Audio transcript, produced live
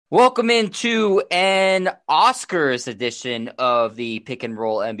Welcome into an Oscars edition of the Pick and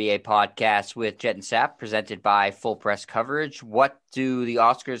Roll NBA podcast with Jet and Sap, presented by Full Press Coverage. What do the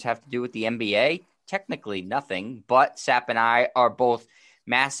Oscars have to do with the NBA? Technically nothing, but Sap and I are both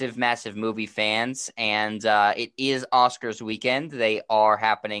massive movie fans, and it is Oscars weekend. They are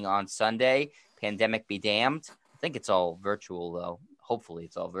happening on Sunday. Pandemic be damned. I think it's all virtual, though. Hopefully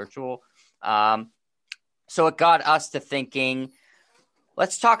it's all virtual. So it got us to thinking,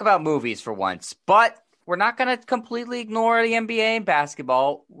 let's talk about movies for once, but we're not going to completely ignore the NBA and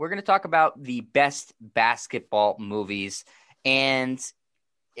basketball. We're going to talk about the best basketball movies. And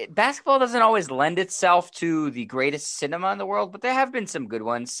basketball doesn't always lend itself to the greatest cinema in the world, but there have been some good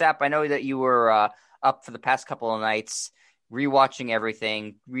ones. Sap, I know that you were up for the past couple of nights rewatching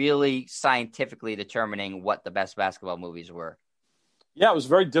everything, really scientifically determining what the best basketball movies were. Yeah, it was a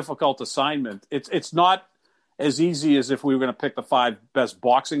very difficult assignment. It's not as easy as if we were going to pick the 5 best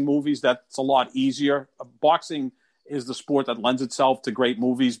boxing movies. That's a lot easier. Boxing is the sport that lends itself to great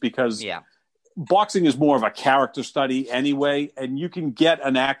movies because boxing is more of a character study anyway, and you can get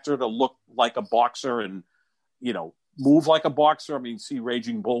an actor to look like a boxer and, move like a boxer. I mean, see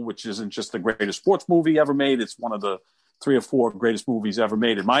Raging Bull, which isn't just the greatest sports movie ever made. It's one of the 3 or 4 greatest movies ever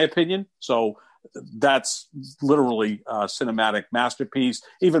made, in my opinion. So that's literally a cinematic masterpiece.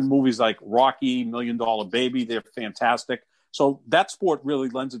 Even movies like Rocky, $1 Million Baby, they're fantastic. So that sport really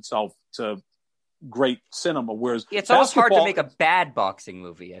lends itself to great cinema. Whereas it's almost hard to make a bad boxing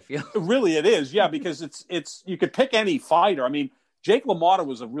movie, I feel. Really it is, yeah, because it's you could pick any fighter. I mean, Jake LaMotta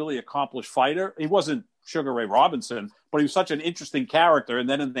was a really accomplished fighter. He wasn't Sugar Ray Robinson, but he was such an interesting character. And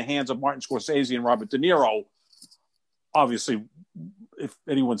then in the hands of Martin Scorsese and Robert De Niro, obviously, if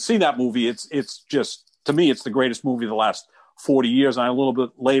anyone's seen that movie, it's just, to me, it's the greatest movie of the last 40 years. And a little bit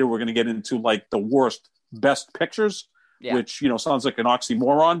later, we're going to get into like the worst best pictures, which, sounds like an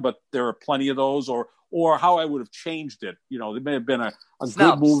oxymoron, but there are plenty of those, or how I would have changed it. There may have been a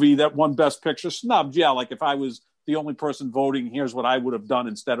good movie that won best picture. Snubbed. Yeah. Like if I was the only person voting, here's what I would have done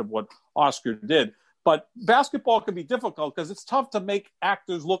instead of what Oscar did. But basketball can be difficult because it's tough to make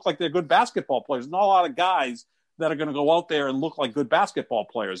actors look like they're good basketball players. Not a lot of guys that are going to go out there and look like good basketball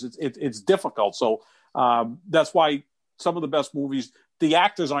players. It's difficult. So that's why some of the best movies, the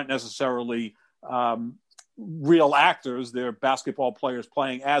actors aren't necessarily real actors. They're basketball players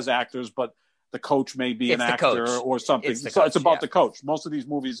playing as actors, but the coach may be an actor or something. It's about the coach. Most of these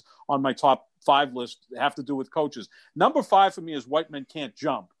movies on my top 5 list have to do with coaches. Number 5 for me is White Men Can't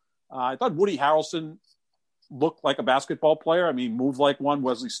Jump. I thought Woody Harrelson looked like a basketball player. I mean, moved like one.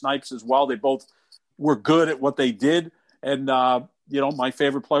 Wesley Snipes as well. They both were good at what they did. And, my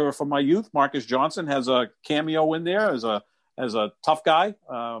favorite player from my youth, Marcus Johnson, has a cameo in there as a tough guy.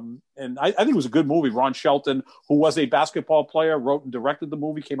 And I think it was a good movie. Ron Shelton, who was a basketball player, wrote and directed the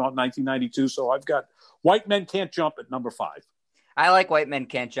movie, came out in 1992. So I've got White Men Can't Jump at number 5. I like White Men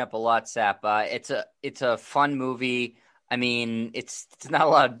Can't Jump a lot, Sap. It's a fun movie. I mean, it's not a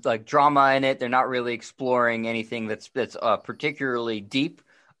lot of like drama in it. They're not really exploring anything that's particularly deep.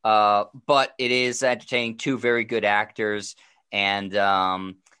 But it is entertaining. 2 very good actors. And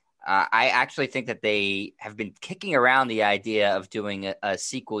I actually think that they have been kicking around the idea of doing a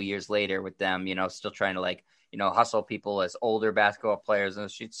sequel years later with them, still trying to hustle people as older basketball players. And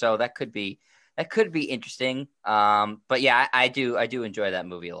so that could be interesting. But yeah, I do enjoy that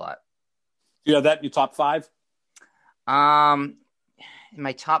movie a lot. You have that in your top 5? In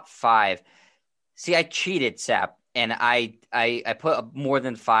my top 5. See, I cheated, Sap. And I put more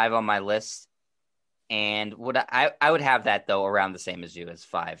than 5 on my list, and I would have that though around the same as you as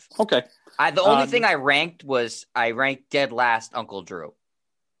 5. Okay. The only thing I ranked dead last Uncle Drew.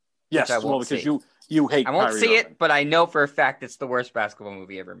 Yes, because you hate. I won't Kyrie see Irving. it, but I know for a fact it's the worst basketball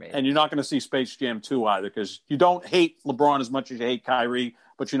movie ever made. And you're not going to see Space Jam 2 either, because you don't hate LeBron as much as you hate Kyrie,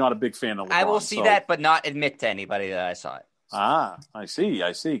 but you're not a big fan of LeBron. I will see that, but not admit to anybody that I saw it. Ah, I see.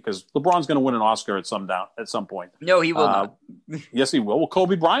 Because LeBron's going to win an Oscar at some point. No, he will not. Yes, he will. Well,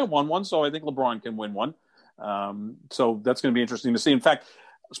 Kobe Bryant won one, so I think LeBron can win one. So that's going to be interesting to see. In fact,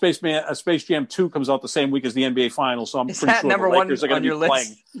 Space Jam 2 comes out the same week as the NBA Finals, so I'm pretty sure the Lakers are going to be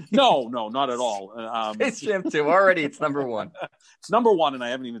playing. No, not at all. Space Jam 2, already it's number 1. It's number 1, and I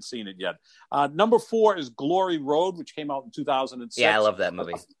haven't even seen it yet. Number 4 is Glory Road, which came out in 2006. Yeah, I love that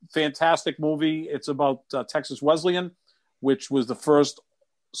movie. Fantastic movie. It's about Texas Wesleyan, which was the first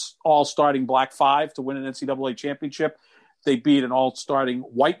all-starting black 5 to win an NCAA championship. They beat an all-starting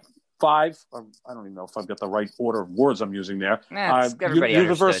white 5. I don't even know if I've got the right order of words I'm using there.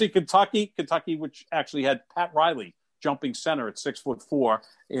 University of Kentucky, which actually had Pat Riley jumping center at 6'4"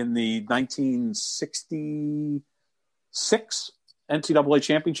 in the 1966 NCAA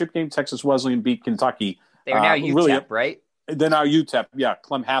championship game. Texas Wesleyan beat Kentucky. They are now really, UTEP, right? Then our UTEP, yeah.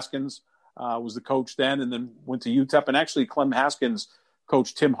 Clem Haskins was the coach then, and then went to UTEP. And actually, Clem Haskins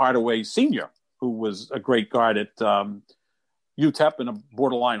coached Tim Hardaway Sr., who was a great guard at UTEP and a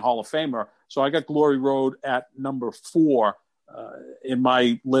borderline Hall of Famer. So I got Glory Road at number 4 in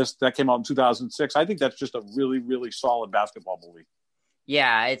my list. That came out in 2006. I think that's just a really, really solid basketball movie.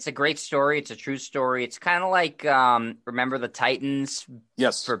 Yeah, it's a great story. It's a true story. It's kind of like Remember the Titans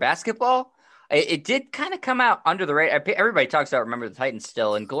for basketball. It did kind of come out under the radar. Everybody talks about Remember the Titans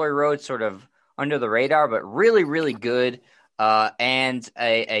still, and Glory Road sort of under the radar, but really, really good. And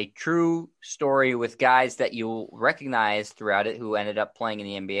a true story with guys that you'll recognize throughout it who ended up playing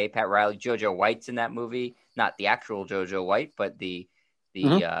in the NBA. Pat Riley, JoJo White's in that movie. Not the actual JoJo White, but the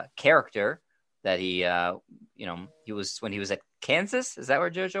character that he was when he was at Kansas. Is that where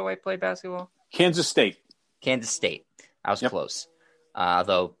JoJo White played basketball? Kansas State. I was close.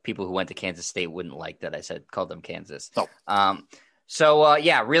 Though people who went to Kansas State wouldn't like that I called them Kansas. Oh. So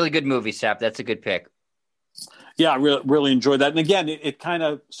really good movie, Sap. That's a good pick. Yeah, I really enjoyed that. And again, it kind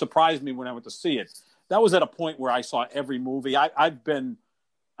of surprised me when I went to see it. That was at a point where I saw every movie. I've been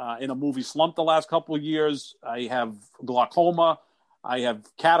in a movie slump the last couple of years. I have glaucoma. I have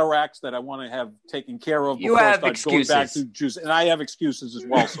cataracts that I want to have taken care of. You have excuses. Going back to juice, and I have excuses as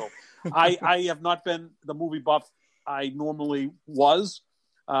well. So I have not been the movie buff I normally was.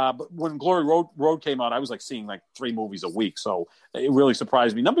 But when Glory Road came out, I was like seeing like 3 movies a week. So it really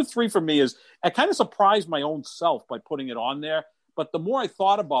surprised me. Number 3 for me is I kind of surprised my own self by putting it on there. But the more I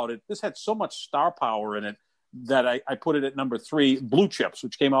thought about it, this had so much star power in it that I put it at number 3, Blue Chips,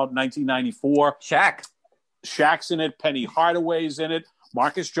 which came out in 1994. Shaq's in it. Penny Hardaway's in it.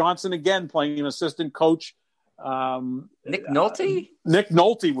 Marcus Johnson, again, playing an assistant coach. Nick Nolte? Nick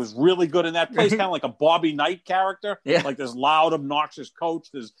Nolte was really good in that. Plays kind of like a Bobby Knight character. Yeah. Like this loud, obnoxious coach.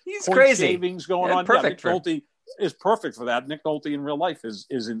 He's point crazy. Savings going on. Perfect Nick Nolte is perfect for that. Nick Nolte in real life is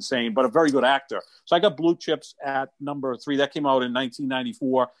insane, but a very good actor. So I got Blue Chips at number 3. That came out in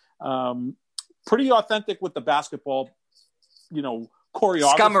 1994. Pretty authentic with the basketball,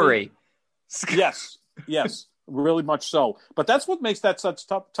 choreography. Scummery. Yes, really much so. But that's what makes that such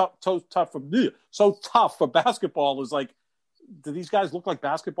so tough for basketball is like, do these guys look like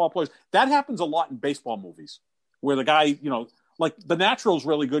basketball players? That happens a lot in baseball movies where the guy, like The Natural's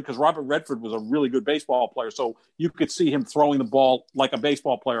really good because Robert Redford was a really good baseball player. So you could see him throwing the ball like a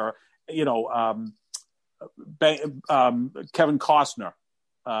baseball player, Kevin Costner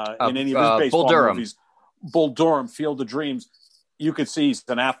in any of his baseball movies. Bull Durham, Field of Dreams. You could see he's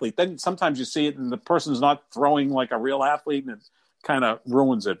an athlete. Then sometimes you see it and the person's not throwing like a real athlete and it kind of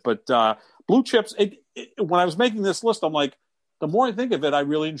ruins it. But Blue Chips, when I was making this list, I'm like, the more I think of it, I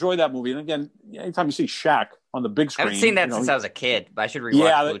really enjoy that movie. And again, anytime you see Shaq on the big screen. I haven't seen that since I was a kid, but I should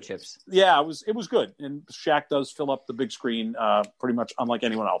rewatch Blue Chips. Yeah, it was good. And Shaq does fill up the big screen pretty much unlike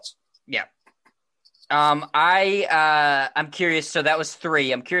anyone else. Yeah. I'm curious. So that was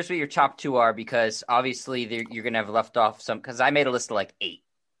 3. I'm curious what your top 2 are because obviously you're going to have left off some because I made a list of like 8.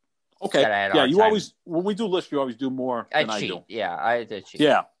 Okay. Yeah. You always, when we do lists, you always do more than I do. Yeah. I did cheat.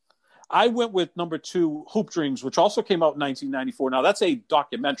 Yeah. I went with number 2, Hoop Dreams, which also came out in 1994. Now that's a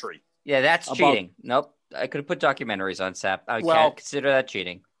documentary. Yeah. That's cheating. Nope. I could have put documentaries on SAP. I can't consider that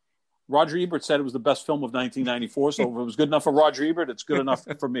cheating. Roger Ebert said it was the best film of 1994. So if it was good enough for Roger Ebert, it's good enough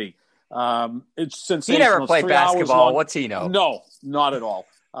for me. It's sensational. He never played basketball. What's he know? No, not at all.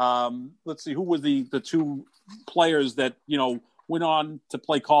 Let's see, who were the 2 players that, went on to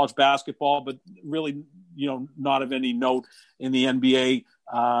play college basketball, but really, not of any note in the NBA.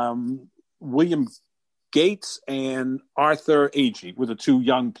 William Gates and Arthur Agee were the 2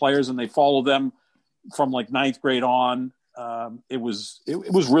 young players, and they followed them from like 9th grade on. It was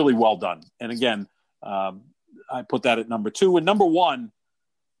really well done. And again, I put that at number 2. And number 1,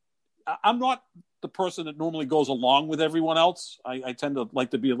 I'm not the person that normally goes along with everyone else. I tend to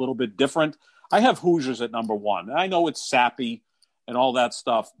like to be a little bit different. I have Hoosiers at number 1. I know it's sappy and all that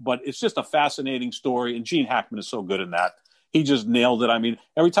stuff, but it's just a fascinating story. And Gene Hackman is so good in that. He just nailed it. I mean,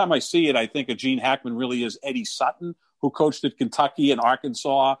 every time I see it, I think of Gene Hackman really is Eddie Sutton, who coached at Kentucky and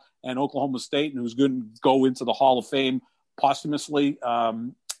Arkansas and Oklahoma State, and who's going to go into the Hall of Fame posthumously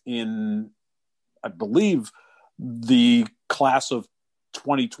in, I believe, the class of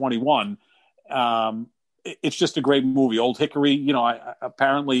 2021. It's just a great movie. Old Hickory,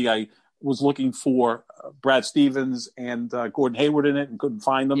 I was looking for Brad Stevens and Gordon Hayward in it and couldn't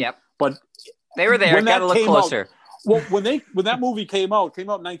find them. Yep. But they were there. Got to look closer. When that movie came out in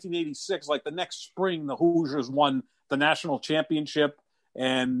 1986, like the next spring, the Hoosiers won the national championship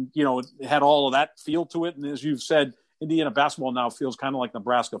and, it had all of that feel to it. And as you've said, Indiana basketball now feels kind of like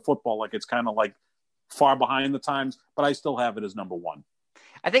Nebraska football, like it's kind of like far behind the times, but I still have it as number one.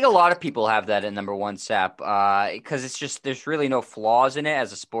 I think a lot of people have that at number one, Sap, because it's just there's really no flaws in it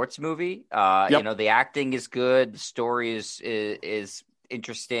as a sports movie. Yep. The acting is good, the story is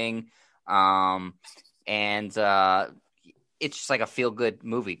interesting, and it's just like a feel good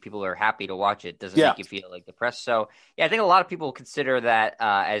movie. People are happy to watch it. Doesn't make you feel like depressed. So yeah, I think a lot of people consider that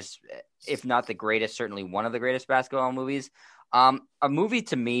as, if not the greatest, certainly one of the greatest basketball movies. A movie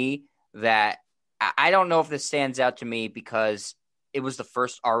to me that I don't know if this stands out to me because it was the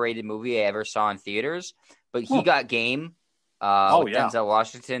first R-rated movie I ever saw in theaters, but He Got Game with Denzel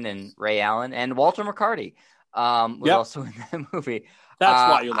Washington and Ray Allen and Walter McCarty was also in that movie.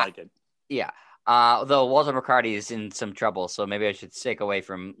 That's why you like it. Yeah. Though Walter McCarty is in some trouble, so maybe I should stick away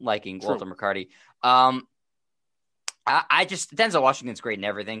from liking Walter McCarty. I just Denzel Washington's great in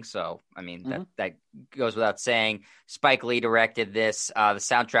everything, so I mean that goes without saying. Spike Lee directed this. The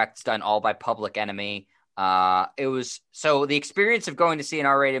soundtrack's done all by Public Enemy. It was so the experience of going to see an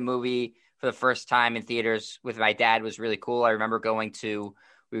R-rated movie for the first time in theaters with my dad was really cool. I remember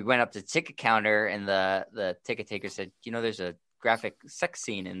we went up to the ticket counter and the ticket taker said, there's a graphic sex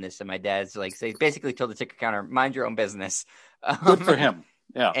scene in this. And my dad's like, so he basically told the ticket counter, mind your own business. Good for him.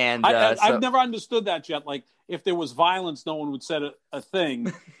 Yeah. And I've never understood that yet. Like if there was violence, no one would say a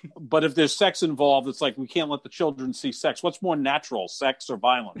thing. But if there's sex involved, it's like, we can't let the children see sex. What's more natural, sex or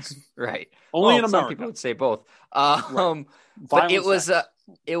violence? Right. Only in America. Some people would say both. Right. But it was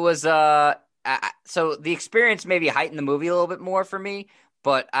so the experience maybe heightened the movie a little bit more for me.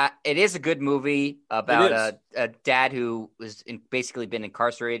 But it is a good movie about a dad who was basically been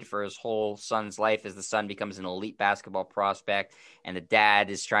incarcerated for his whole son's life as the son becomes an elite basketball prospect. And the dad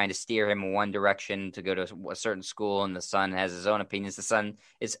is trying to steer him in one direction to go to a certain school. And the son has his own opinions. The son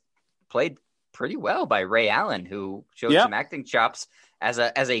is played pretty well by Ray Allen, who showed some acting chops as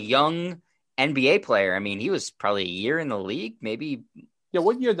a young NBA player. I mean, he was probably a year in the league, maybe. Yeah,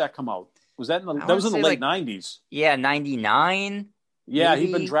 what year did that come out? Was that that was in the late 90s? Yeah, 99. Yeah,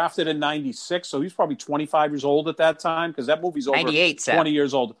 he'd been drafted in 96, so he's probably 25 years old at that time because that movie's over 98, 20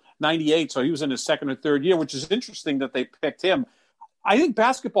 years old. 98, so he was in his second or third year, which is interesting that they picked him. I think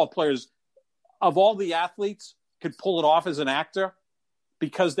basketball players, of all the athletes, could pull it off as an actor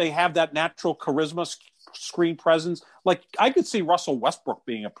because they have that natural charisma, screen presence. Like, I could see Russell Westbrook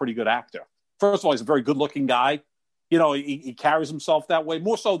being a pretty good actor. First of all, he's a very good-looking guy. He carries himself that way,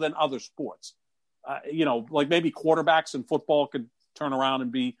 more so than other sports. Like maybe quarterbacks in football could turn around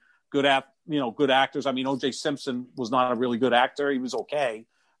and be good actors. I mean, O.J. Simpson was not a really good actor. He was okay.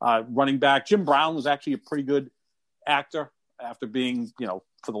 Running back, Jim Brown was actually a pretty good actor after being,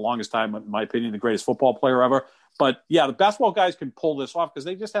 for the longest time, in my opinion, the greatest football player ever. But yeah, the basketball guys can pull this off because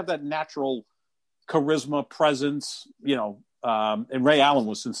they just have that natural charisma, presence, and Ray Allen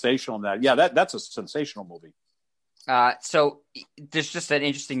was sensational in that. Yeah, that's a sensational movie. So there's just an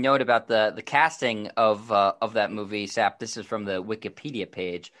interesting note about the casting of that movie, Sap. This is from the Wikipedia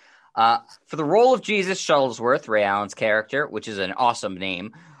page. For the role of Jesus Shuttlesworth, Ray Allen's character, which is an awesome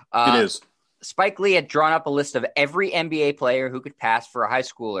name. It is. Spike Lee had drawn up a list of every NBA player who could pass for a high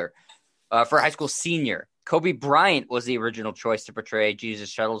schooler, for a high school senior. Kobe Bryant was the original choice to portray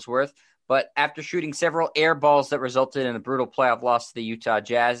Jesus Shuttlesworth, but after shooting several air balls that resulted in a brutal playoff loss to the Utah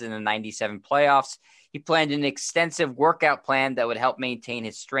Jazz in the 97 playoffs, he planned an extensive workout plan that would help maintain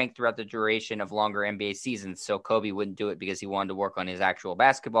his strength throughout the duration of longer NBA seasons. So Kobe wouldn't do it because he wanted to work on his actual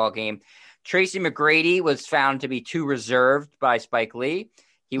basketball game. Tracy McGrady was found to be too reserved by Spike Lee.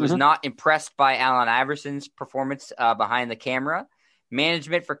 He was not impressed by Allen Iverson's performance behind the camera.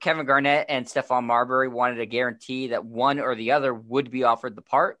 Management for Kevin Garnett and Stephon Marbury wanted a guarantee that one or the other would be offered the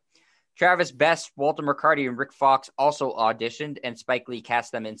part. Travis Best, Walter McCarty, and Rick Fox also auditioned, and Spike Lee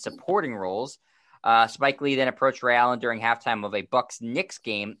cast them in supporting roles. Spike Lee then approached Ray Allen during halftime of a Bucks-Knicks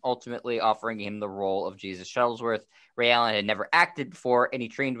game, ultimately offering him the role of Jesus Shuttlesworth. Ray Allen had never acted before, and he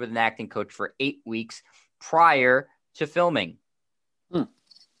trained with an acting coach for 8 weeks prior to filming.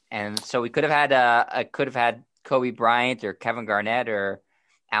 And so we could have had Kobe Bryant or Kevin Garnett or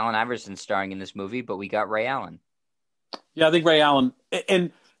Allen Iverson starring in this movie, but we got Ray Allen. Yeah, I think Ray Allen.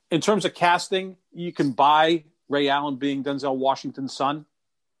 And in terms of casting, you can buy Ray Allen being Denzel Washington's son.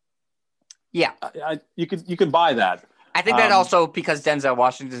 Yeah, you can buy that. I think that also because Denzel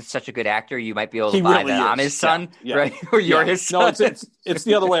Washington is such a good actor, you might be able to buy that I'm his son, right? Or you're his son. No, it's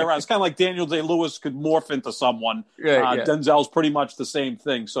the other way around. It's kind of like Daniel Day-Lewis could morph into someone. Denzel's pretty much the same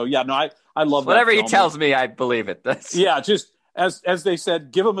thing. So yeah, no, I love that. Whatever he tells me, I believe it. Just as they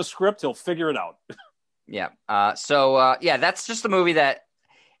said, give him a script, he'll figure it out. Yeah. So that's just a movie that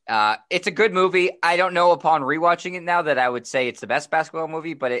It's a good movie. I don't know upon rewatching it now that I would say it's the best basketball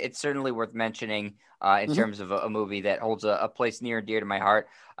movie, but it's certainly worth mentioning in terms of a movie that holds a place near and dear to my heart.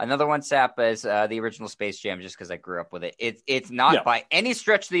 Another one, Sap, is the original Space Jam, just because I grew up with it. It's not by any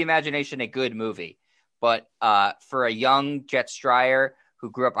stretch of the imagination a good movie, but for a young Jet Stryer who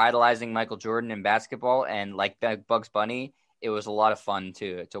grew up idolizing Michael Jordan in basketball and like Bugs Bunny, it was a lot of fun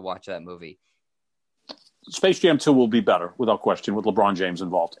to watch that movie. Space Jam 2 will be better, without question, with LeBron James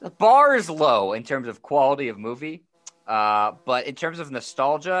involved. The bar is low in terms of quality of movie, but in terms of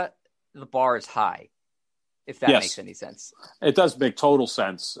nostalgia, the bar is high, if that makes any sense. It does make total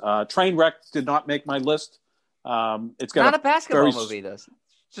sense. Trainwreck did not make my list. It's got not a basketball movie, though. It's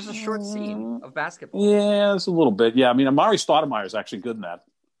just a short scene of basketball. Yeah, it's a little bit. Yeah, I mean, Amari Stoudemire is actually good in that.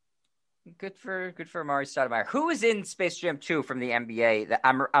 Good for Amari Stoudemire. Who is in Space Jam 2 from the NBA? That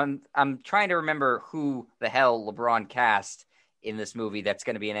I'm trying to remember who the hell LeBron cast in this movie that's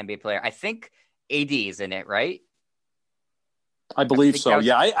going to be an NBA player. I think AD is in it, right? I believe so.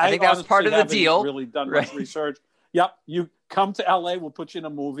 I think that was part of the deal. Really done much research. Yep, you come to LA, we'll put you in a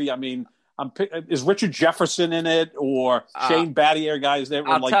movie. I mean, is Richard Jefferson in it or Shane Battier guys there?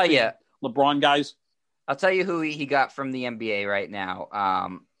 I'll tell you, LeBron guys. I'll tell you who he got from the NBA right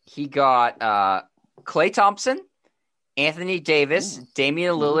now. He got Klay Thompson, Anthony Davis,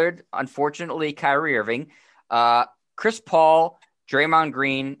 Damian Lillard, unfortunately Kyrie Irving, Chris Paul, Draymond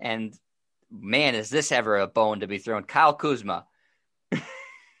Green, and man, is this ever a bone to be thrown, Kyle Kuzma.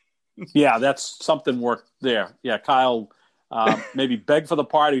 Yeah, that's something worked there. Yeah, Kyle maybe begged for the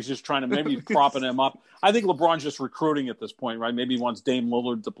party. He's just trying to maybe propping him up. I think LeBron's just recruiting at this point, right? Maybe he wants Dame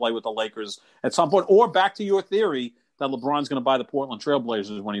Lillard to play with the Lakers at some point. Or back to your theory that LeBron's going to buy the Portland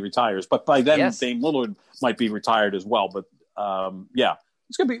Trailblazers when he retires. But by then, Dame Lillard might be retired as well. But,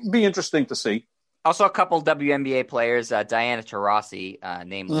 it's going to be interesting to see. Also, a couple WNBA players, Diana Taurasi,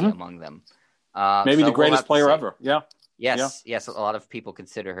 namely among them. Maybe the greatest player ever. Yeah. Yes. A lot of people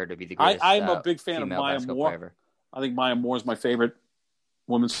consider her to be the greatest. I'm a big fan of Maya Moore. I think Maya Moore is my favorite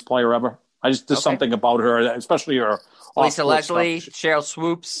women's player ever. There's something about her, especially her. Lisa Leslie, Cheryl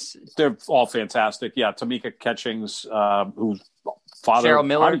Swoops. They're all fantastic. Yeah, Tamika Catchings, whose father, Cheryl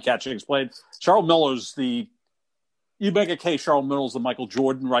Miller. Harvey Catchings, played. Cheryl Miller's you make a case Cheryl Miller's the Michael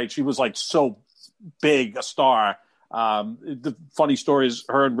Jordan, right? She was like so big a star. The funny story is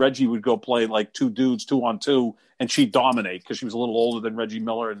her and Reggie would go play like two dudes, 2-on-2, and she'd dominate because she was a little older than Reggie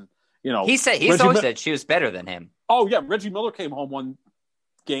Miller. And, he's always said she was better than him. Oh, yeah. Reggie Miller came home one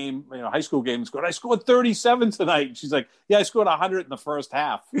game, high school game, and scored, I scored 37 tonight. And she's like, yeah, I scored 100 in the first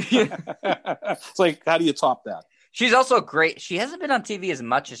half. It's like, how do you top that? She's also great. She hasn't been on TV as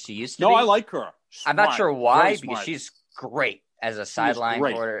much as she used to be. No, I like her. I'm not sure why, because she's great as a sideline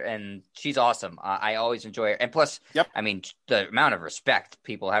reporter, and she's awesome. I always enjoy her. And plus, I mean, the amount of respect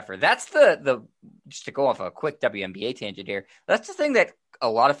people have for her. That's the just to go off a quick WNBA tangent here, that's the thing that a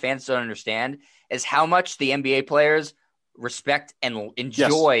lot of fans don't understand is how much the NBA players respect and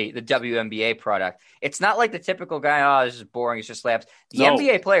enjoy the WNBA product. It's not like the typical guy, this is boring, it's just slaps. The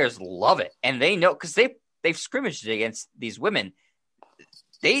NBA players love it, and they know because they've scrimmaged against these women.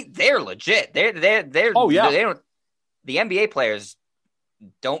 They're legit. They're they don't. The NBA players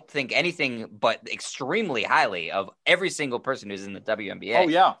don't think anything but extremely highly of every single person who's in the WNBA. Oh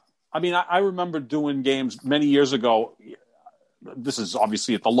yeah, I mean, I remember doing games many years ago. This is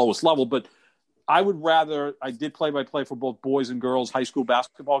obviously at the lowest level, but I did play-by-play for both boys and girls high school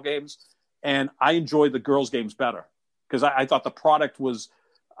basketball games, and I enjoyed the girls' games better because I thought the product was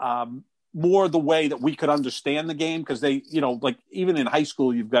more the way that we could understand the game because they, like even in high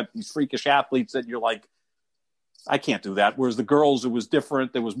school, you've got these freakish athletes that you're like, I can't do that. Whereas the girls, it was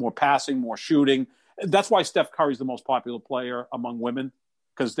different. There was more passing, more shooting. That's why Steph Curry's the most popular player among women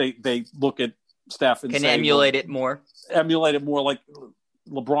because they look at Steph and emulate it more. Emulate it more like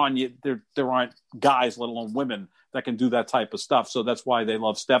LeBron. There aren't guys, let alone women, that can do that type of stuff. So that's why they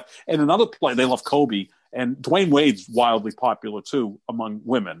love Steph. And another play, they love Kobe. And Dwayne Wade's wildly popular too among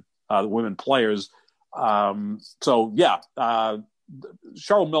women, the women players. Cheryl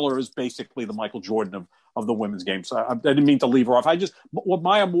Miller is basically the Michael Jordan of the women's game. So I didn't mean to leave her off. What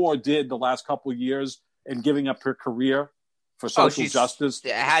Maya Moore did the last couple of years and giving up her career for social justice.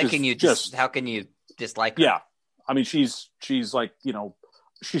 How can you dislike her? Yeah. I mean, she's like,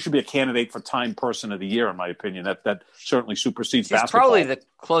 she should be a candidate for Time Person of the Year, in my opinion. That certainly supersedes basketball. She's probably the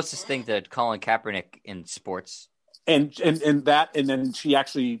closest thing to Colin Kaepernick in sports. And then she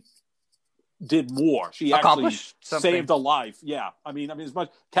actually did more. She actually saved a life. Yeah. I mean, as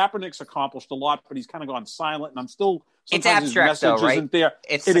much Kaepernick's accomplished a lot, but he's kind of gone silent, and I'm still it's abstract his message though, right? Isn't there.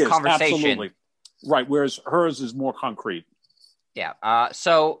 It's a conversation. Absolutely. Right. Whereas hers is more concrete. Yeah.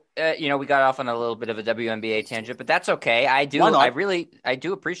 We got off on a little bit of a WNBA tangent, but that's okay. Why not? I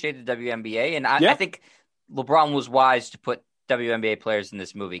do appreciate the WNBA, and I Yeah. think LeBron was wise to put WNBA players in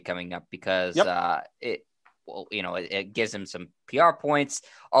this movie coming up because Yep. it gives him some PR points.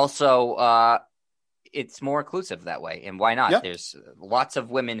 Also, it's more inclusive that way, and why not? Yep. There's lots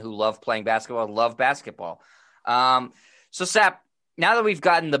of women who love playing basketball, love basketball. So Sap, now that we've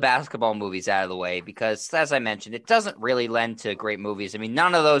gotten the basketball movies out of the way, because as I mentioned, it doesn't really lend to great movies. I mean,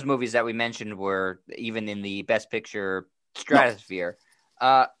 none of those movies that we mentioned were even in the Best Picture No. stratosphere.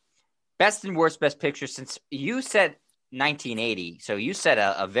 Best and worst Best Picture, since you said 1980, so you said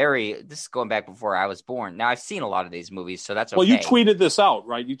this is going back before I was born. Now I've seen a lot of these movies, so that's okay. Well, you tweeted this out,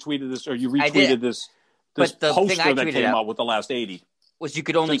 right? You tweeted this, or you retweeted this but the thing I poster that tweeted came out out with the last 80. was you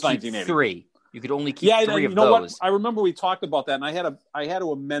could only Since keep 1980. 3. You could only keep three you of know those. what? I remember we talked about that, and I had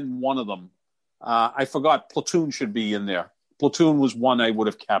to amend one of them. I forgot Platoon should be in there. Platoon was one I would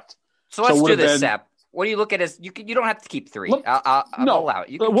have kept. So let's do this, Sap. What do you look at as you don't have to keep 3. I'll allow it.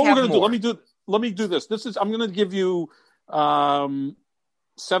 You can what have we're gonna more. do? Let me do this. I'm going to give you 7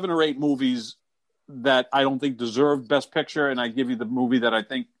 or 8 movies that I don't think deserved Best Picture, and I give you the movie that I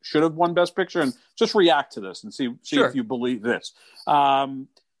think should have won Best Picture, and just react to this and see Sure. if you believe this.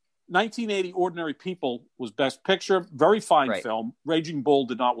 1980 Ordinary People was Best Picture. Very fine film. Raging Bull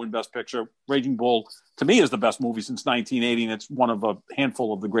did not win Best Picture. Raging Bull, to me, is the best movie since 1980, and it's one of a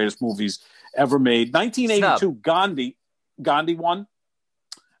handful of the greatest movies ever made. 1982, Gandhi won.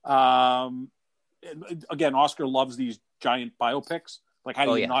 Again, Oscar loves these giant biopics. Like, how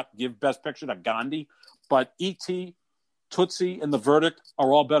do you not give Best Picture to Gandhi? But E.T., Tootsie, and The Verdict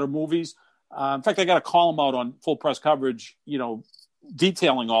are all better movies. In fact, I got a column out on Full Press Coverage,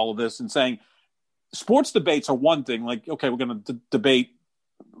 detailing all of this and saying sports debates are one thing. Like, okay, we're going to debate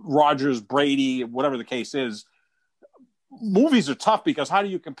Rodgers, Brady, whatever the case is. Movies are tough because how do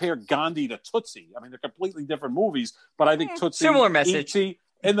you compare Gandhi to Tootsie? I mean, they're completely different movies, but I think Tootsie, similar message. E.T.,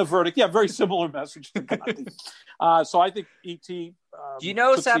 and The Verdict, very similar message to Gandhi. So I think E.T., do you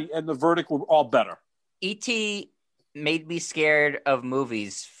know, Tootsie, and The Verdict were all better. E.T. made me scared of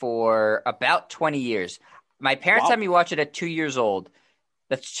movies for about 20 years. My parents had me watch it at 2 years old.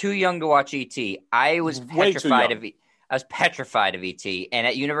 That's too young to watch E.T. I was petrified of E.T. And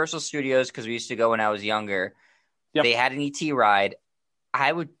at Universal Studios, because we used to go when I was younger, they had an E.T. ride. I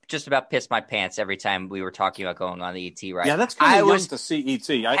would just about piss my pants every time we were talking about going on the E.T. ride. Yeah, that's kind of young to see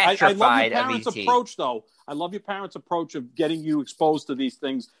E.T. I love your parents' approach, though. I love your parents' approach of getting you exposed to these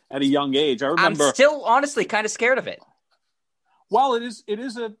things at a young age. I remember. I'm still honestly kind of scared of it. Well, it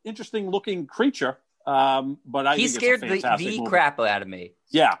is an interesting looking creature, but I think scared it's a fantastic the movie. crap out of me.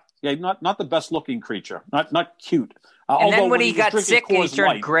 Yeah, not the best looking creature, not cute. And then when he got sick and he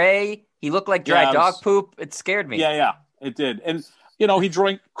turned gray, he looked like dry dog poop. It scared me. Yeah, it did. And he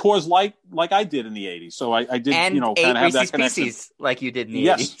drank Coors Light like I did in the 80s. So I did, and kind of have that connection. Pieces like you did in the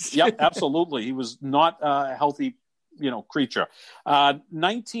 80s. Yep, absolutely. He was not a healthy, creature.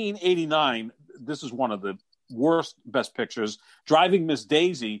 1989. This is one of the worst Best Pictures. Driving Miss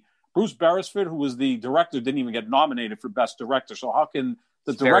Daisy. Bruce Beresford, who was the director, didn't even get nominated for Best Director. So how can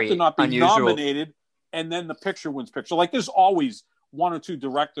the director not be nominated and then the picture wins picture? Like, there's always 1 or 2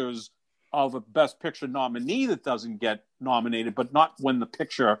 directors of a Best Picture nominee that doesn't get nominated, but not when the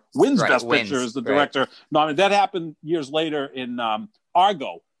picture wins Best Picture as the director nominated. That happened years later in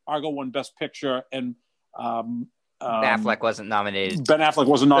Argo. Argo won Best Picture, and Ben Affleck wasn't nominated. Ben Affleck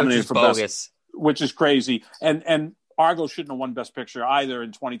wasn't nominated for bogus. Best, which is crazy. And Argo shouldn't have won Best Picture either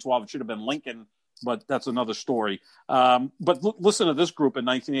in 2012. It should have been Lincoln, but that's another story. But listen to this group in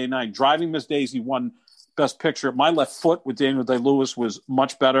 1989. Driving Miss Daisy won Best Picture. My Left Foot with Daniel Day-Lewis was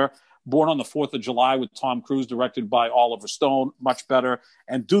much better. Born on the 4th of July with Tom Cruise, directed by Oliver Stone, much better.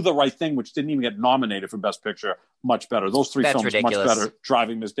 And Do the Right Thing, which didn't even get nominated for Best Picture, much better. Those 3 films, ridiculous. Much better.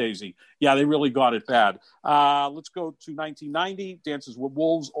 Driving Miss Daisy. Yeah, they really got it bad. Let's go to 1990. Dances with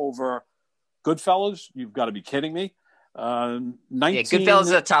Wolves over Goodfellas. You've got to be kidding me. Goodfellas is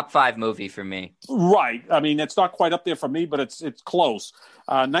a top 5 movie for me. Right. I mean, it's not quite up there for me, but it's close.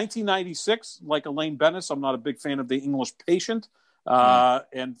 1996, like Elaine Bennis, I'm not a big fan of The English Patient.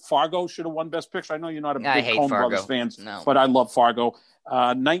 And Fargo should have won Best Picture. I know you're not a big Coen Brothers fan, but I love Fargo.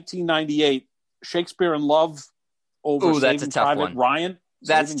 1998, Shakespeare in Love over Saving Private Ryan.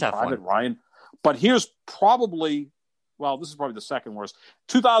 That's a tough one. Ryan. But here's probably, this is probably the second worst.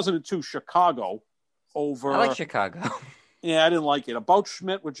 2002, Chicago over. I like Chicago. Yeah, I didn't like it. About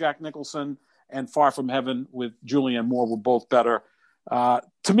Schmidt with Jack Nicholson and Far From Heaven with Julianne Moore were both better.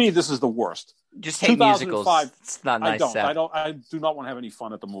 To me, this is the worst. Just hate musicals. It's not nice. I do not want to have any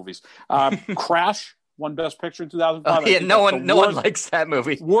fun at the movies. Crash won Best Picture in Oh, 2005. yeah, no one likes that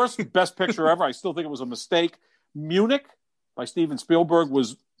movie. Worst Best Picture ever. I still think it was a mistake. Munich by Steven Spielberg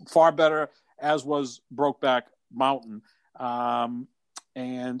was far better, as was Brokeback Mountain. And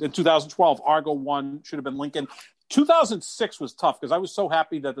in 2012, Argo won. Should have been Lincoln. 2006 was tough because I was so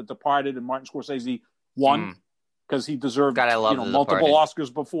happy that The Departed and Martin Scorsese won because he deserved God, I love multiple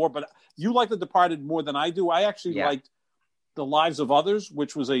Oscars before. But you like The Departed more than I do. I actually liked The Lives of Others,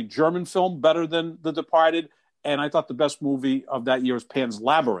 which was a German film, better than The Departed. And I thought the best movie of that year was Pan's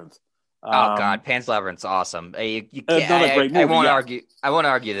Labyrinth. Oh God, Pan's Labyrinth's awesome. You another great movie. I won't argue. I won't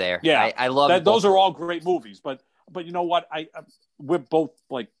argue there. Yeah, I love that. Those are all great movies. But you know what? We're both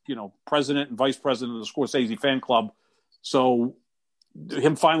president and vice president of the Scorsese fan club. So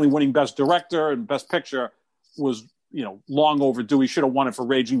him finally winning Best Director and Best Picture was long overdue. He should have won it for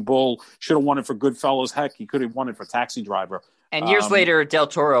Raging Bull. Should have won it for Goodfellas. Heck, he could have won it for Taxi Driver. And years later, Del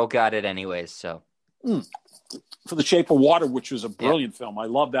Toro got it anyways. So. For The Shape of Water, which was a brilliant film. I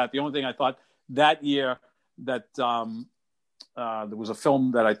love that. The only thing I thought that year that there was a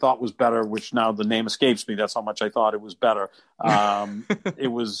film that I thought was better, which now the name escapes me. That's how much I thought it was better.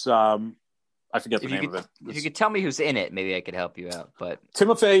 It was, I forget the name of it. If you could tell me who's in it, maybe I could help you out. But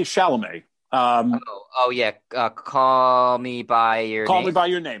Timothée Chalamet. Call Me By Your Name. Call Me By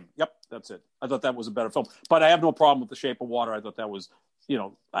Your Name. Yep, that's it. I thought that was a better film. But I have no problem with The Shape of Water. I thought that was...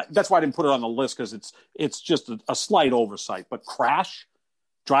 that's why I didn't put it on the list because it's just a slight oversight. But Crash,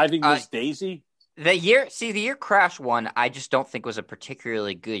 Driving Miss Daisy. The year Crash won, I just don't think was a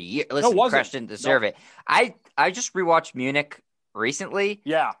particularly good year. Listen, Crash didn't deserve it. I just rewatched Munich recently.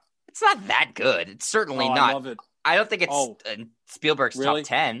 Yeah. It's not that good. It's certainly not. I love it. I don't think it's in Spielberg's top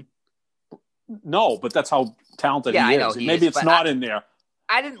 10. No, but that's how talented he is. I know Maybe it's not in there.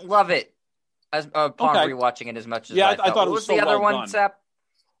 I didn't love it upon rewatching it as much as I thought it was so the other well one, Sep?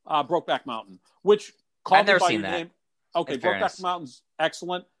 Brokeback Mountain, which I've never seen that. Name. Okay, Brokeback Mountain's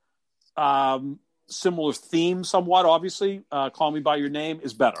excellent. Similar theme, somewhat. Obviously, Call Me by Your Name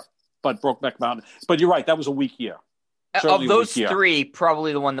is better, but Brokeback Mountain. But you're right, that was a weak year. Certainly of those three,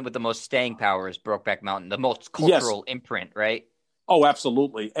 probably the one with the most staying power is Brokeback Mountain, the most cultural imprint, right? Oh,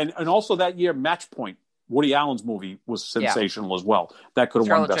 absolutely. And also that year, Match Point, Woody Allen's movie, was sensational as well. That could have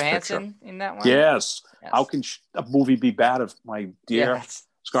won Best Johansson Picture. In that one? Yes. How can a movie be bad if my dear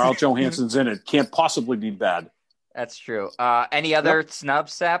Scarlett Johansson's in it? Can't possibly be bad. That's true. Any other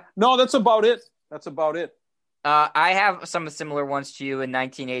snubs, Sap? No, that's about it. I have some similar ones to you. In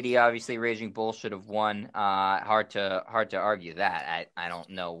 1980, obviously, Raging Bull should have won. Hard to argue that. I don't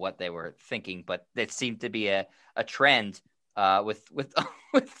know what they were thinking, but it seemed to be a trend with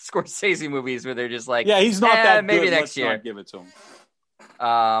Scorsese movies where they're just like, he's not that maybe good. next year. Not give it to him.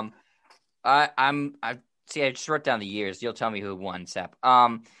 I just wrote down the years. You'll tell me who won, Sep.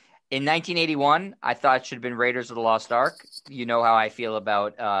 In 1981, I thought it should have been Raiders of the Lost Ark. You know how I feel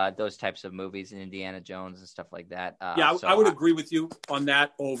about those types of movies and Indiana Jones and stuff like that. I would agree with you on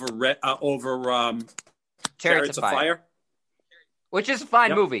that over Chariots of Fire. Which is a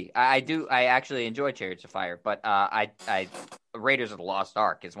fine movie. I actually enjoy Chariots of Fire, but Raiders of the Lost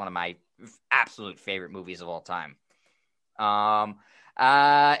Ark is one of my absolute favorite movies of all time. Then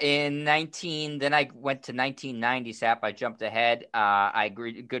I went to 1990, Sap. I jumped ahead. I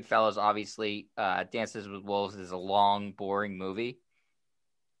agree. Goodfellas, obviously. Dances with Wolves is a long, boring movie.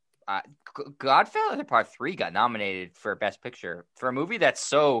 Godfather Part 3 got nominated for Best Picture for a movie that's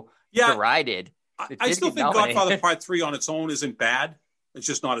so derided. I still think Godfather Part 3 on its own isn't bad. It's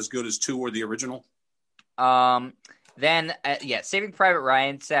just not as good as 2 or the original. Then Saving Private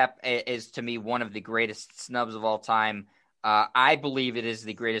Ryan, Sap, is to me one of the greatest snubs of all time. I believe it is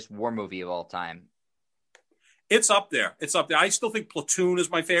the greatest war movie of all time. It's up there. I still think Platoon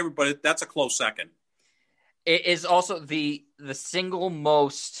is my favorite, but that's a close second. It is also the single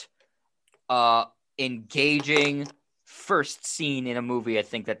most engaging first scene in a movie I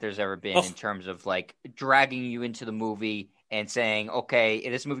think that there's ever been in terms of like dragging you into the movie and saying, okay,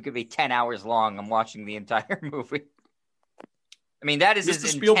 this movie could be 10 hours long. I'm watching the entire movie. I mean, that is Mr.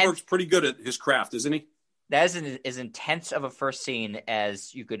 Spielberg's pretty good at his craft, isn't he? That is as intense of a first scene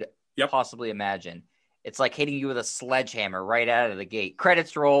as you could possibly imagine. It's like hitting you with a sledgehammer right out of the gate.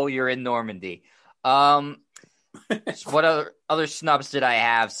 Credits roll, you're in Normandy. What other snubs did I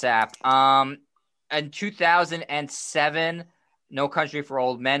have, Sap? In 2007, No Country for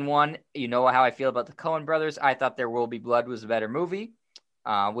Old Men won. You know how I feel about the Coen brothers. I thought There Will Be Blood was a better movie,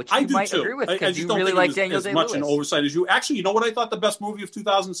 which you might agree with because you really like Daniel Day-Lewis. As much an oversight as you. Actually, you know what I thought the best movie of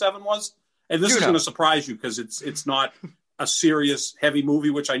 2007 was? And this is going to surprise you because it's not a serious, heavy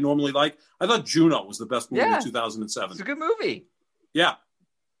movie, which I normally like. I thought Juno was the best movie of 2007. It's a good movie. Yeah.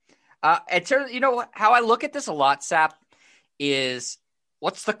 In terms, how I look at this a lot, Sap, is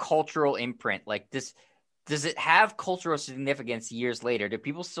what's the cultural imprint? Like this, does it have cultural significance years later? Do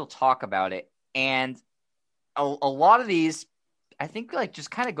people still talk about it? And a lot of these, I think, like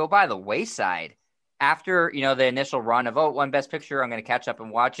just kind of go by the wayside after, the initial run of, one Best Picture, I'm going to catch up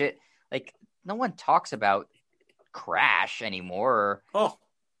and watch it. Like no one talks about Crash anymore. Or Oh,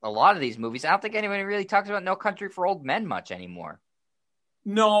 a lot of these movies. I don't think anyone really talks about No Country for Old Men much anymore.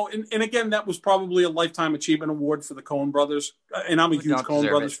 no, and again, that was probably a Lifetime Achievement Award for the Coen brothers. And I'm a Who huge don't Coen deserve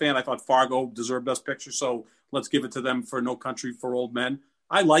brothers it. fan. I thought Fargo deserved Best Picture, so let's give it to them for No Country for Old Men.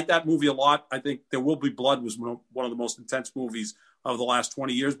 I like that movie a lot. I think There Will Be Blood was one of the most intense movies of the last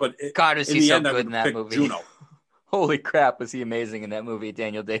 20 years. But God, is in he the so end, I good would in that pick movie? Juno. Holy crap, was he amazing in that movie,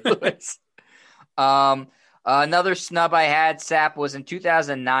 Daniel Day-Lewis. Another snub I had, Sap, was in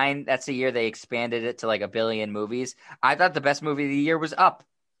 2009. That's the year they expanded it to like 1 billion movies. I thought the best movie of the year was Up.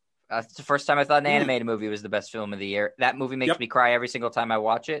 It's the first time I thought an animated movie was the best film of the year. That movie makes Yep. me cry every single time I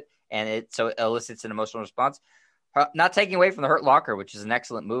watch it, and it elicits an emotional response. Not taking away from The Hurt Locker, which is an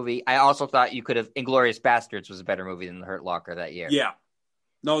excellent movie. I also thought you could have Inglourious Bastards was a better movie than The Hurt Locker that year. Yeah.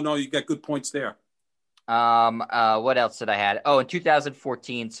 No, you got good points there. What else did I had? Oh, in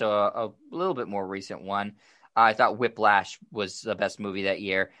 2014, so a little bit more recent one. I thought Whiplash was the best movie that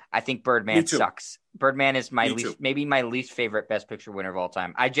year. I think Birdman sucks. Birdman is maybe my least favorite Best Picture winner of all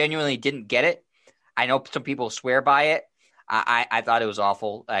time. I genuinely didn't get it. I know some people swear by it. I thought it was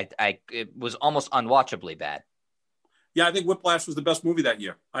awful. It was almost unwatchably bad. Yeah, I think Whiplash was the best movie that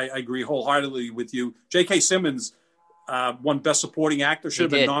year. I agree wholeheartedly with you. J.K. Simmons won Best Supporting Actor. Should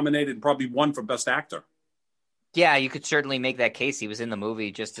have been nominated and probably won for Best Actor. Yeah, you could certainly make that case. He was in the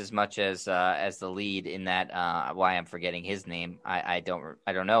movie just as much as the lead in that. Why I'm forgetting his name, I don't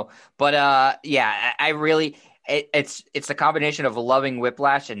know. But yeah, I really it's the combination of loving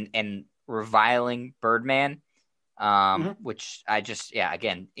Whiplash and reviling Birdman, which I just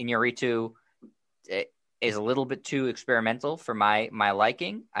again Iñárritu is a little bit too experimental for my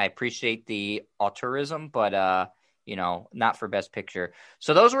liking. I appreciate the auteurism, but not for Best Picture.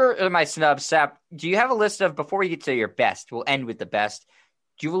 So those were my snubs. Sap, do you have a list of, before we get to your best, we'll end with the best.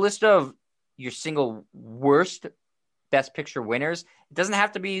 Do you have a list of your single worst Best Picture winners? It doesn't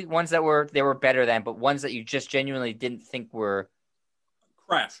have to be ones that were better than, but ones that you just genuinely didn't think were.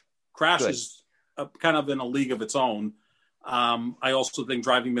 Crash good. Is kind of in a league of its own. I also think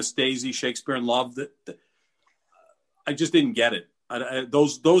Driving Miss Daisy, Shakespeare in Love, that I just didn't get it.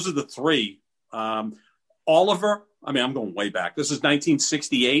 Those are the three. Oliver, I mean, I'm going way back. This is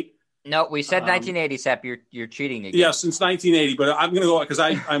 1968. No, we said 1980, Sap. You're cheating again. Yeah, since 1980. But I'm going to go because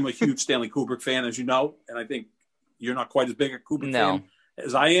I'm a huge Stanley Kubrick fan, as you know, and I think you're not quite as big a Kubrick fan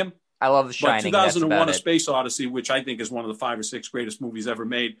as I am. I love The Shining. But 2001: A Space Odyssey, which I think is one of the 5 or 6 greatest movies ever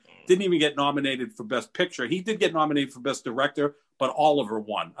made, didn't even get nominated for Best Picture. He did get nominated for Best Director, but Oliver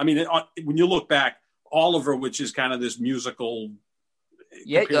won. I mean, when you look back, Oliver, which is kind of this musical.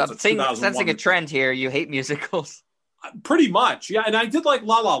 Yeah, I'm sensing a trend here. You hate musicals. Pretty much, yeah. And I did like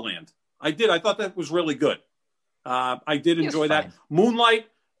La La Land. I did. I thought that was really good. I did enjoy that. Moonlight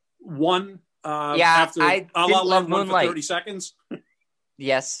won. After I La didn't La Land love Moonlight. For 30 seconds.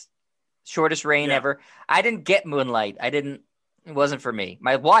 Yes. Shortest reign ever. I didn't get Moonlight. It wasn't for me.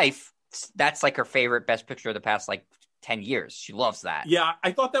 My wife, that's like her favorite Best Picture of the past 10 years. She loves that. Yeah,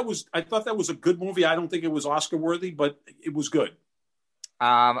 I thought that was a good movie. I don't think it was Oscar worthy, but it was good.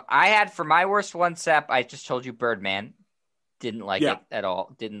 I had, for my worst one, Sep, I just told you Birdman. Didn't like it at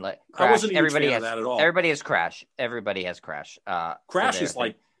all. Didn't like Crash. I wasn't even a fan of that at all. Everybody has Crash. Everybody has Crash. Crash is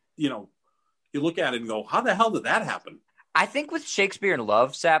you look at it and go, how the hell did that happen? I think with Shakespeare in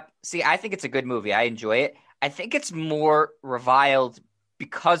Love, Sep, I think it's a good movie. I enjoy it. I think it's more reviled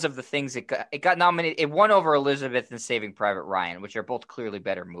because of the things it got nominated. It won over Elizabeth and Saving Private Ryan, which are both clearly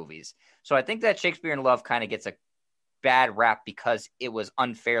better movies. So I think that Shakespeare in Love kind of gets a bad rap because it was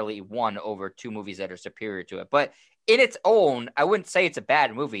unfairly won over 2 movies that are superior to it. But in its own, I wouldn't say it's a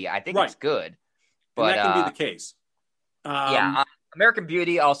bad movie. I think it's good. But and that can be the case. American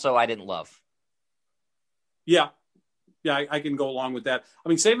Beauty also I didn't love. Yeah, I can go along with that. I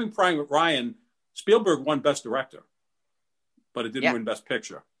mean, Saving Private Ryan, Spielberg won Best Director, but it didn't win Best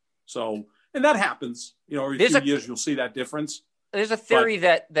Picture. So, and that happens. Every few years you'll see that difference. There's a theory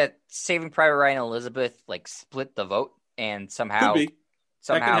that Saving Private Ryan and Elizabeth split the vote, and somehow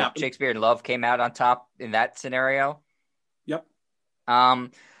Shakespeare in Love came out on top in that scenario. Yep.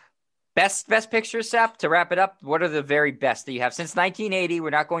 Best Picture, Sep, to wrap it up. What are the very best that you have since 1980?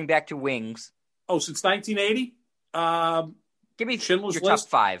 We're not going back to Wings. Oh, since 1980. Give me Schindler's your List.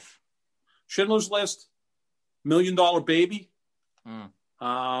 top 5. Schindler's List, $1 Million Baby.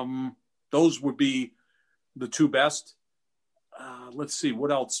 Those would be the two best. Let's see,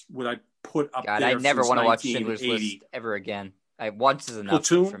 what else would I put up God, there I never since want to watch Schindler's 1980? List ever again. Once is enough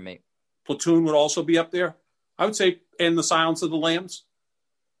Platoon, for me. Platoon would also be up there. I would say, and The Silence of the Lambs.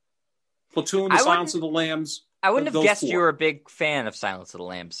 Platoon, The Silence of the Lambs. I wouldn't have guessed four. you were a big fan of Silence of the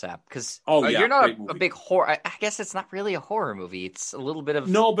Lambs, Sap, because yeah, you're not great a big horror. I guess it's not really a horror movie. It's a little bit of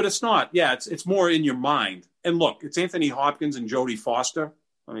no, but it's not. Yeah, it's more in your mind. And look, it's Anthony Hopkins and Jodie Foster.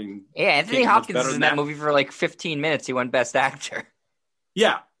 I mean, yeah. Anthony Hopkins is in that movie for like 15 minutes. He won Best Actor.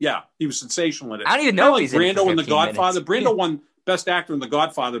 Yeah, he was sensational in it. I don't even know if he's Brando in The Godfather. Minutes. Brando won Best Actor in The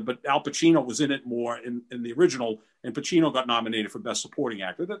Godfather, but Al Pacino was in it more in the original, and Pacino got nominated for Best Supporting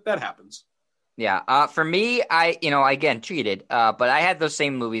Actor. That happens. Yeah. For me, I again cheated. But I had those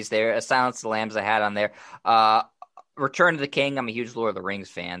same movies there. Silence of the Lambs I had on there. Return of the King. I'm a huge Lord of the Rings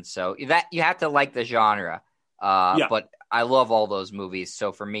fan, so that you have to like the genre. But I love all those movies,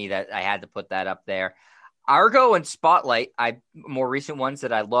 so for me, that I had to put that up there. Argo and Spotlight, more recent ones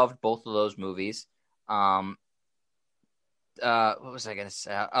that I loved both of those movies. What was I going to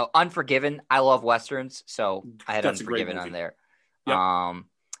say? Unforgiven. I love Westerns, so I had Unforgiven on there. Yep.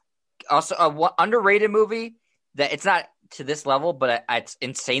 Also, one underrated movie that it's not to this level, but it's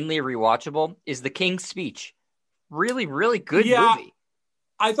insanely rewatchable is The King's Speech. Really, really good movie.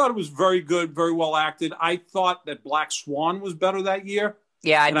 I thought it was very good, very well acted. I thought that Black Swan was better that year.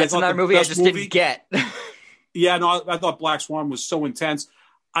 Yeah, that's another movie I just didn't get. Yeah, no, I thought Black Swan was so intense.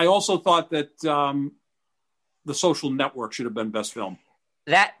 I also thought that The Social Network should have been best film.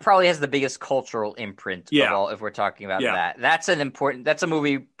 That probably has the biggest cultural imprint of all, if we're talking about that. That's a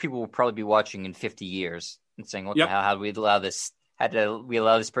movie people will probably be watching in 50 years and saying, what the hell, how do we allow this? How do we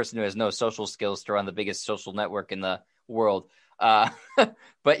allow this person who has no social skills to run the biggest social network in the world?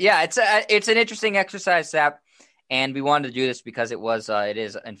 But yeah, it's an interesting exercise, Sap. And we wanted to do this because it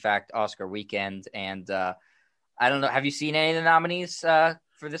is in fact Oscar weekend. And I don't know. Have you seen any of the nominees for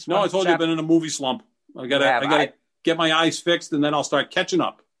this one? No, I told you I've been in a movie slump. I gotta get my eyes fixed, and then I'll start catching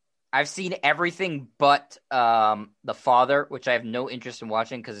up. I've seen everything but The Father, which I have no interest in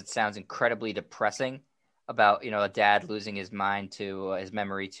watching because it sounds incredibly depressing about a dad losing his mind to his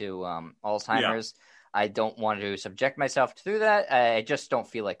memory to Alzheimer's. Yeah. I don't want to subject myself through that. I just don't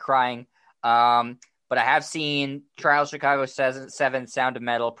feel like crying. But I have seen Trial Chicago 7, Sound of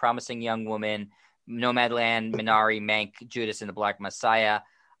Metal, Promising Young Woman, Nomadland, Minari, Mank, Judas and the Black Messiah.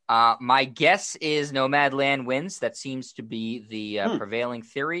 My guess is Nomadland wins. That seems to be the prevailing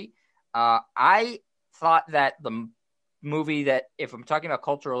theory. I thought that the movie that, if I'm talking about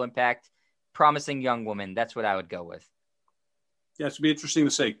cultural impact, Promising Young Woman, that's what I would go with. Yeah, it should be interesting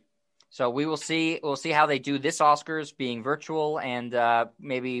to see. So we will see. We'll see how they do this Oscars being virtual, and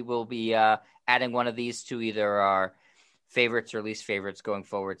maybe we'll be adding one of these to either our favorites or least favorites going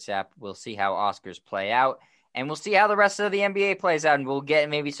forward, Sap. We'll see how Oscars play out. And we'll see how the rest of the NBA plays out, and we'll get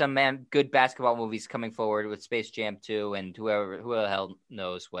maybe some good basketball movies coming forward with Space Jam 2 and who the hell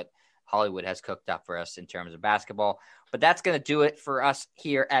knows what Hollywood has cooked up for us in terms of basketball. But that's going to do it for us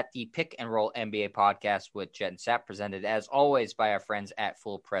here at the Pick and Roll NBA podcast with Jet and Sap, presented as always by our friends at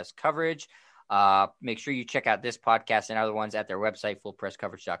Full Press Coverage. Make sure you check out this podcast and other ones at their website,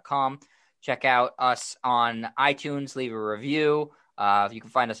 fullpresscoverage.com. Check out us on iTunes, leave a review. You can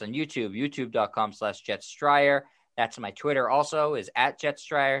find us on YouTube, youtube.com/JetStryer. That's my Twitter also, is at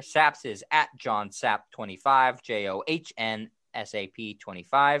JetStryer. Saps is at JohnSap25,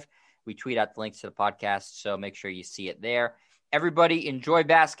 JohnSap25. We tweet out the links to the podcast, so make sure you see it there. Everybody, enjoy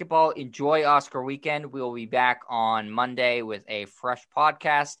basketball. Enjoy Oscar weekend. We will be back on Monday with a fresh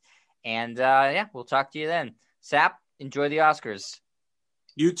podcast. And, we'll talk to you then. Sap, enjoy the Oscars.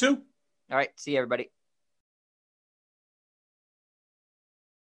 You too. All right. See you, everybody.